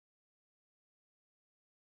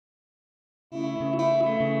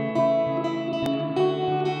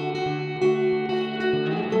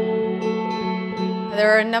there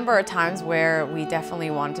were a number of times where we definitely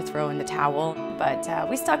wanted to throw in the towel, but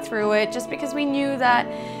we stuck through it just because we knew that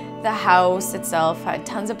the house itself had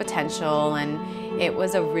tons of potential and it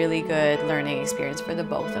was a really good learning experience for the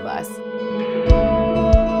both of us.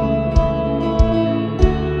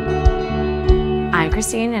 I'm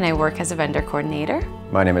Kristine and I work as a vendor coordinator.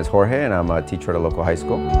 My name is Jorge and I'm a teacher at a local high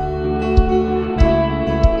school.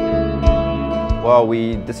 Well,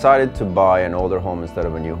 we decided to buy an older home instead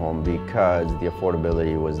of a new home because the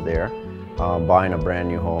affordability was there. Buying a brand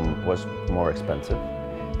new home was more expensive.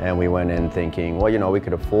 And we went in thinking, well, you know, we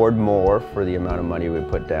could afford more for the amount of money we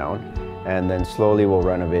put down, and then slowly we'll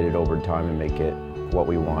renovate it over time and make it what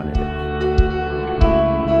we wanted it.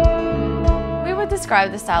 We would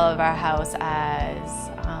describe the style of our house as,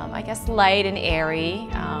 I guess, light and airy.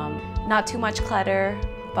 Not too much clutter,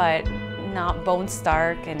 but not bone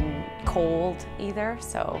stark and cold either.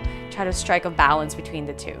 So try to strike a balance between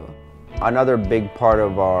the two. Another big part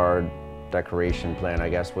of our decoration plan, I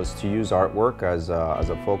guess, was to use artwork as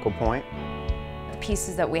a focal point. The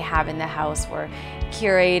pieces that we have in the house were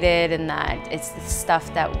curated, and that it's the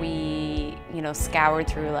stuff that we, scoured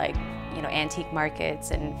through, like, antique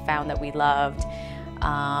markets and found that we loved.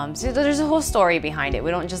 So there's a whole story behind it. We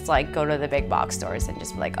don't just go to the big box stores and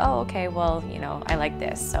just be like, oh, okay, well, I like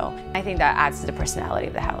this. So I think that adds to the personality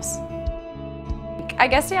of the house. I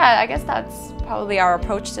guess that's probably our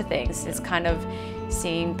approach to things, is kind of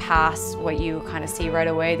seeing past what you kind of see right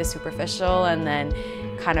away, the superficial, and then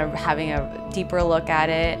kind of having a deeper look at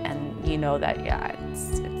it, and that, yeah,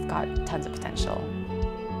 it's got tons of potential.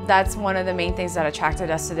 That's one of the main things that attracted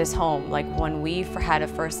us to this home. Like, when we had a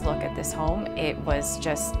first look at this home, it was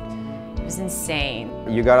insane.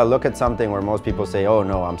 You gotta look at something where most people say, oh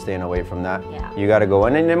no, I'm staying away from that. Yeah. You gotta go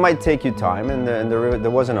in, and it might take you time, and there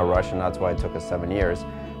wasn't a rush, and that's why it took us 7 years.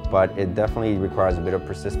 But it definitely requires a bit of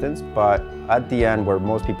persistence. But at the end, where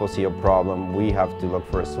most people see a problem, we have to look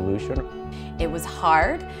for a solution. It was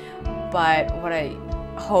hard, but what I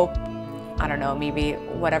hope, I don't know, maybe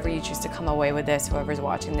whatever you choose to come away with this, whoever's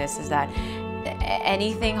watching this, is that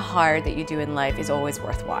anything hard that you do in life is always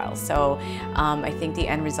worthwhile. So I think the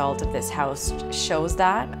end result of this house shows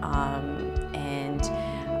that.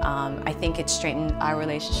 I think it strengthened our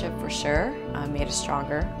relationship for sure, made us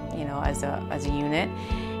stronger, as a unit.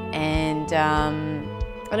 And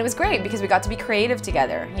it was great because we got to be creative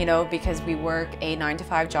together, because we work a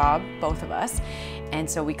 9-to-5 job, both of us. And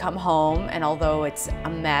so we come home, and although it's a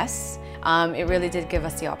mess, it really did give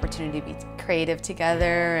us the opportunity to be creative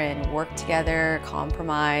together and work together,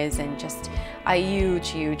 compromise, and just a huge,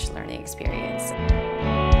 huge learning experience.